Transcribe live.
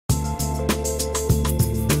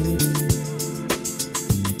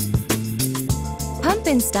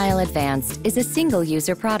Pump-In Style Advanced is a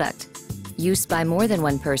single-user product. Use by more than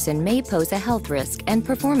one person may pose a health risk and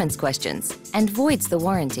performance questions and voids the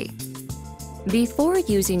warranty. Before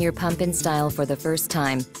using your Pump-In Style for the first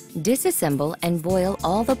time, disassemble and boil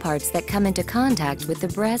all the parts that come into contact with the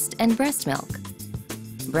breast and breast milk.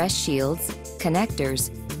 Breast shields, connectors,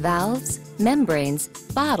 valves, membranes,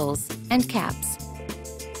 bottles, and caps.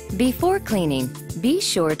 Before cleaning, be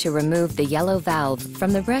sure to remove the yellow valve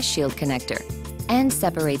from the breast shield connector and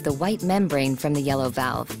separate the white membrane from the yellow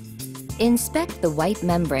valve. Inspect the white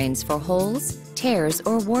membranes for holes, tears,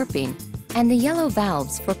 or warping, and the yellow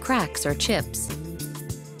valves for cracks or chips.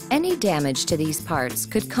 Any damage to these parts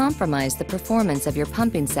could compromise the performance of your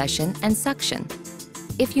pumping session and suction.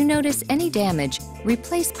 If you notice any damage,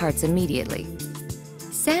 replace parts immediately.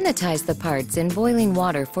 Sanitize the parts in boiling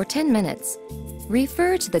water for 10 minutes.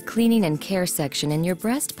 Refer to the cleaning and care section in your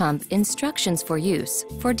breast pump instructions for use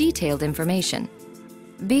for detailed information.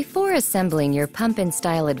 Before assembling your Pump-In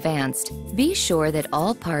Style Advanced, be sure that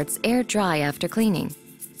all parts air dry after cleaning.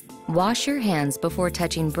 Wash your hands before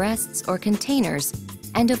touching breasts or containers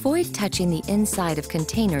and avoid touching the inside of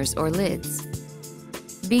containers or lids.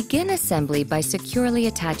 Begin assembly by securely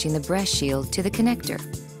attaching the breast shield to the connector.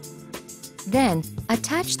 Then,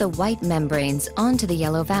 attach the white membranes onto the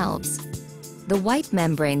yellow valves. The white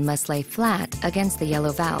membrane must lay flat against the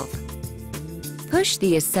yellow valve. Push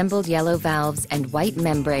the assembled yellow valves and white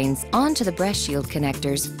membranes onto the breast shield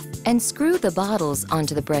connectors and screw the bottles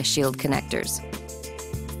onto the breast shield connectors.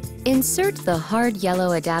 Insert the hard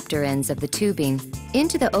yellow adapter ends of the tubing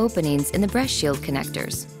into the openings in the breast shield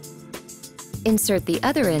connectors. Insert the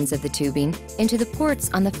other ends of the tubing into the ports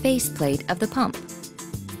on the faceplate of the pump.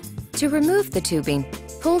 To remove the tubing,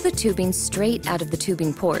 pull the tubing straight out of the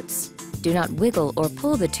tubing ports. Do not wiggle or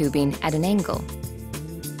pull the tubing at an angle.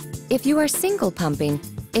 If you are single pumping,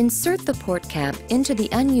 insert the port cap into the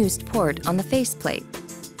unused port on the faceplate.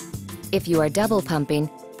 If you are double pumping,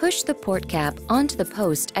 push the port cap onto the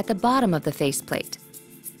post at the bottom of the faceplate.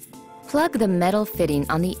 Plug the metal fitting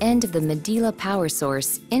on the end of the Medela power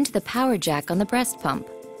source into the power jack on the breast pump.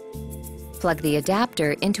 Plug the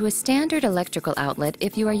adapter into a standard electrical outlet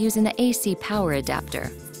if you are using the AC power adapter.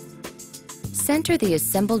 Center the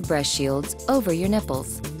assembled breast shields over your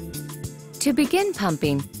nipples. To begin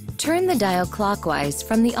pumping, turn the dial clockwise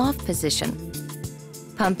from the off position.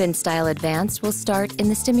 Pump-In Style Advanced will start in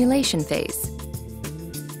the stimulation phase.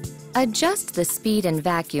 Adjust the speed and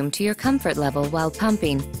vacuum to your comfort level while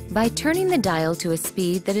pumping by turning the dial to a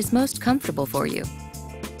speed that is most comfortable for you.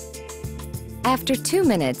 After 2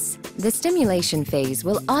 minutes, the stimulation phase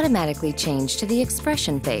will automatically change to the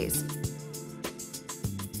expression phase.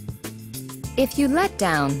 If you let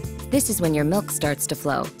down, this is when your milk starts to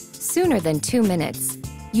flow, sooner than 2 minutes.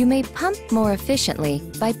 You may pump more efficiently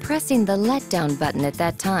by pressing the let-down button at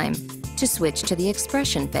that time to switch to the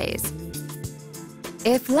expression phase.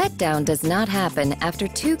 If letdown does not happen after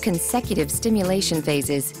 2 consecutive stimulation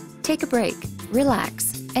phases, take a break,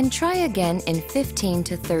 relax, and try again in 15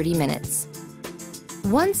 to 30 minutes.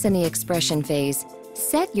 Once in the expression phase,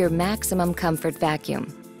 set your maximum comfort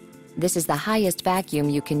vacuum. This is the highest vacuum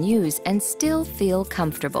you can use and still feel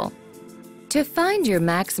comfortable. To find your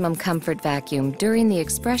maximum comfort vacuum during the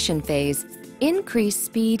expression phase, increase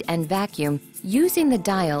speed and vacuum using the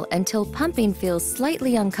dial until pumping feels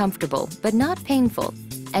slightly uncomfortable but not painful,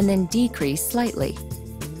 and then decrease slightly.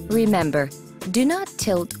 Remember, do not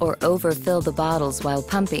tilt or overfill the bottles while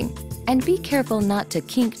pumping, and be careful not to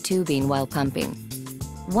kink tubing while pumping.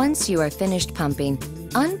 Once you are finished pumping,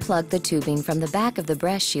 unplug the tubing from the back of the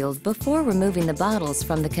breast shield before removing the bottles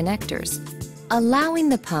from the connectors. Allowing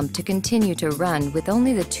the pump to continue to run with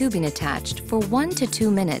only the tubing attached for 1 to 2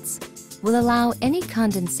 minutes will allow any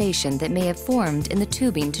condensation that may have formed in the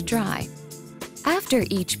tubing to dry. After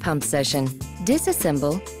each pump session,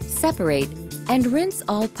 disassemble, separate, and rinse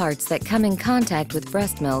all parts that come in contact with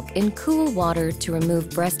breast milk in cool water to remove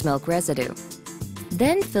breast milk residue.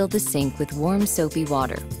 Then fill the sink with warm soapy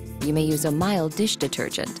water. You may use a mild dish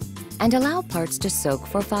detergent and allow parts to soak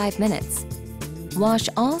for 5 minutes. Wash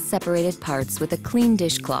all separated parts with a clean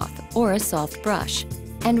dishcloth or a soft brush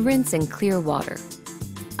and rinse in clear water.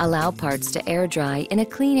 Allow parts to air dry in a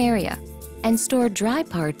clean area and store dry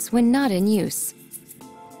parts when not in use.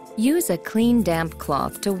 Use a clean damp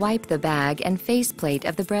cloth to wipe the bag and faceplate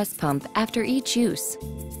of the breast pump after each use.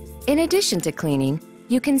 In addition to cleaning,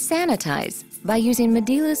 you can sanitize by using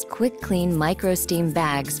Medela's Quick Clean Micro Steam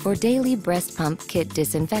bags for daily breast pump kit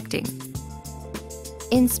disinfecting.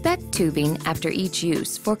 Inspect tubing after each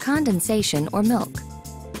use for condensation or milk.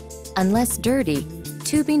 Unless dirty,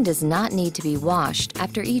 tubing does not need to be washed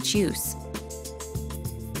after each use.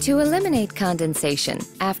 To eliminate condensation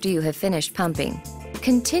after you have finished pumping,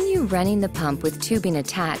 continue running the pump with tubing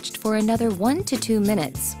attached for another 1 to 2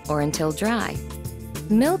 minutes or until dry.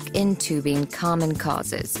 Milk in tubing common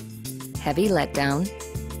causes: heavy letdown,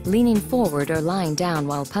 leaning forward or lying down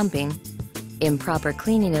while pumping, improper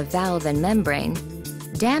cleaning of valve and membrane,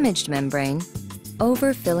 damaged membrane,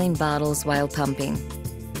 overfilling bottles while pumping.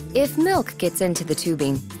 If milk gets into the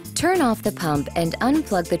tubing, turn off the pump and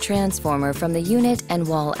unplug the transformer from the unit and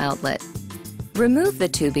wall outlet. Remove the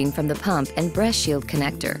tubing from the pump and breast shield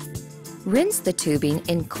connector. Rinse the tubing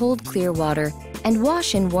in cold clear water and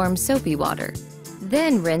wash in warm soapy water.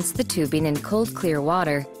 Then rinse the tubing in cold clear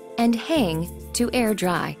water and hang to air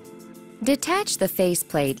dry. Detach the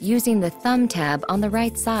faceplate using the thumb tab on the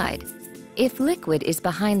right side. If liquid is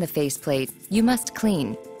behind the faceplate, you must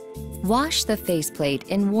clean. Wash the faceplate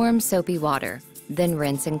in warm soapy water, then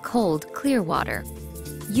rinse in cold clear water.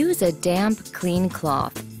 Use a damp, clean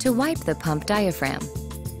cloth to wipe the pump diaphragm.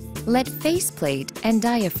 Let faceplate and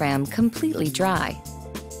diaphragm completely dry.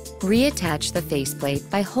 Reattach the faceplate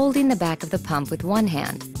by holding the back of the pump with one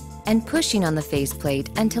hand and pushing on the faceplate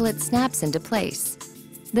until it snaps into place.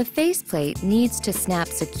 The faceplate needs to snap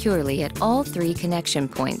securely at all 3 connection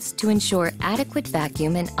points to ensure adequate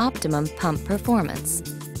vacuum and optimum pump performance.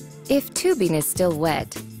 If tubing is still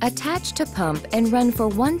wet, attach to pump and run for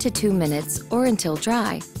 1 to 2 minutes or until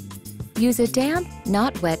dry. Use a damp,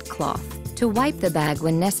 not wet cloth to wipe the bag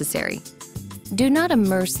when necessary. Do not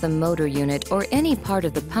immerse the motor unit or any part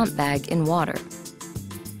of the pump bag in water.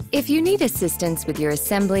 If you need assistance with your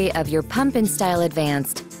assembly of your Pump and Style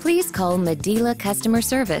Advanced, please call Medela Customer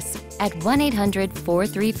Service at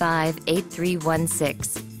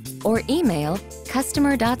 1-800-435-8316 or email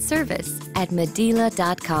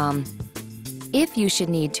customer.service@medela.com. If you should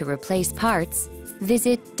need to replace parts,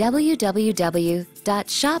 visit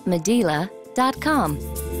www.shopmedela.com.